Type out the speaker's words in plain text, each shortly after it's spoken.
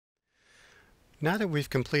Now that we've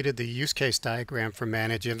completed the use case diagram for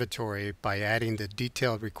Manage Inventory by adding the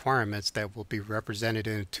detailed requirements that will be represented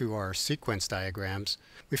into our sequence diagrams,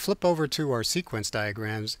 we flip over to our sequence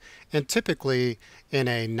diagrams, and typically in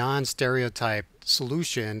a non-stereotype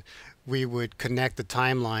solution we would connect the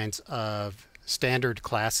timelines of standard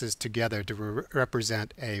classes together to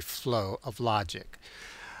represent a flow of logic.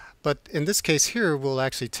 But in this case here, we'll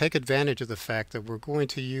actually take advantage of the fact that we're going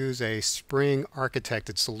to use a Spring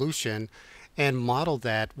architected solution and model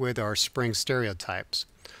that with our Spring stereotypes.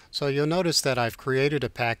 So you'll notice that I've created a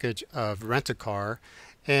package of Rent-A-Car,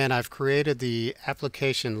 and I've created the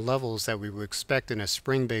application levels that we would expect in a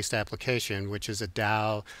Spring-based application, which is a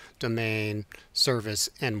DAO, domain, service,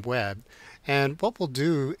 and web. And what we'll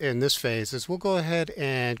do in this phase is we'll go ahead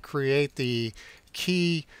and create the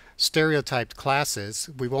key stereotyped classes.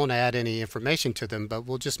 We won't add any information to them, but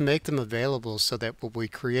we'll just make them available so that when we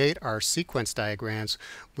create our sequence diagrams,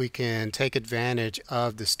 we can take advantage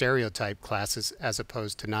of the stereotype classes as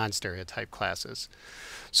opposed to non-stereotype classes.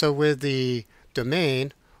 So with the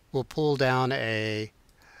domain, we'll pull down a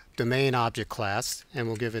domain object class and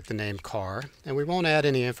we'll give it the name car, and we won't add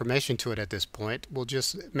any information to it at this point. We'll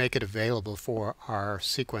just make it available for our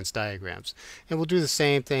sequence diagrams, and we'll do the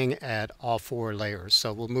same thing at all four layers.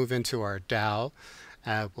 So we'll move into our DAO,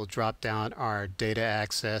 we'll drop down our data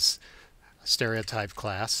access stereotype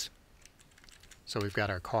class. So we've got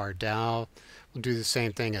our car DAO. We'll do the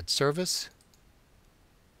same thing at service.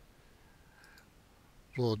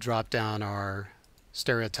 We'll drop down our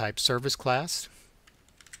stereotype service class,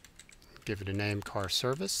 give it a name car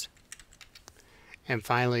service, and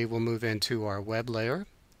finally we'll move into our web layer,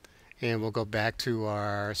 and we'll go back to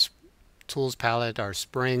our tools palette, our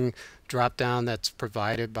Spring drop-down that's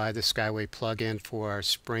provided by the Skyway plugin for our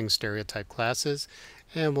Spring stereotype classes,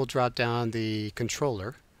 and we'll drop down the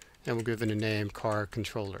controller and we'll give it a name car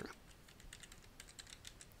controller.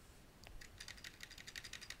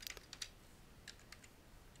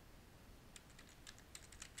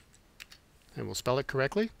 And we'll spell it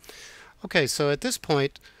correctly. Okay, so at this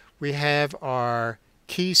point we have our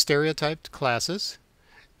key stereotyped classes,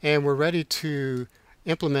 and we're ready to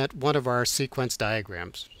implement one of our sequence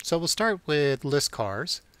diagrams. So we'll start with list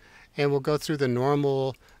cars, and we'll go through the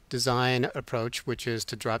normal design approach, which is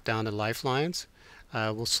to drop down the lifelines.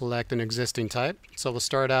 We'll select an existing type. So we'll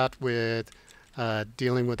start out with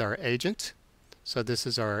dealing with our agent. So this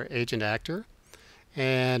is our agent actor,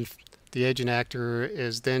 and the agent actor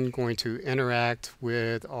is then going to interact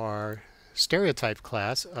with our stereotype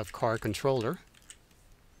class of car controller.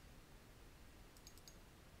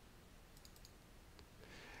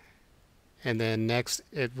 And then next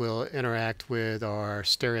it will interact with our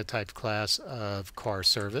stereotype class of car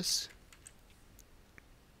service.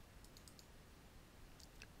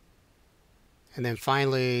 And then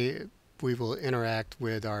finally we will interact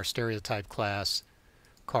with our stereotype class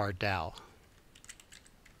car DAO.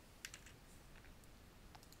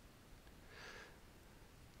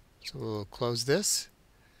 So we'll close this,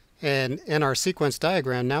 and in our sequence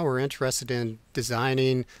diagram now we're interested in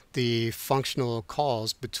designing the functional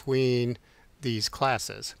calls between these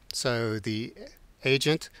classes. So the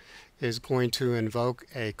agent is going to invoke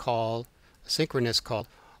a call, a synchronous call,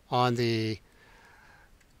 on the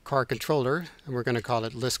car controller, and we're going to call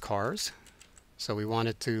it list cars. So we want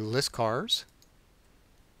it to list cars,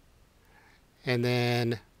 and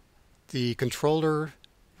then the controller,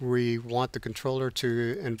 we want the controller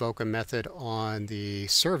to invoke a method on the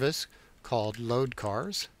service called load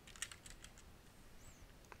cars.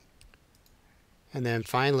 And then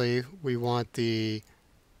finally we want the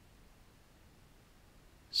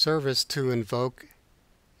service to invoke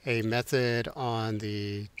a method on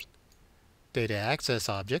the data access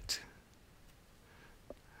object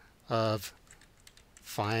of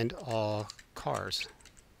find all cars.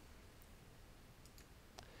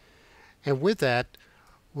 And with that,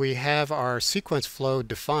 we have our sequence flow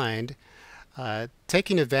defined,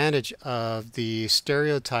 taking advantage of the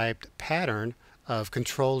stereotyped pattern of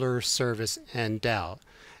controller, service, and DAO.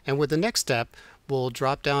 And with the next step, we'll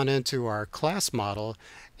drop down into our class model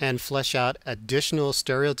and flesh out additional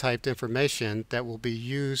stereotyped information that will be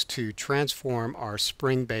used to transform our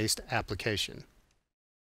Spring-based application.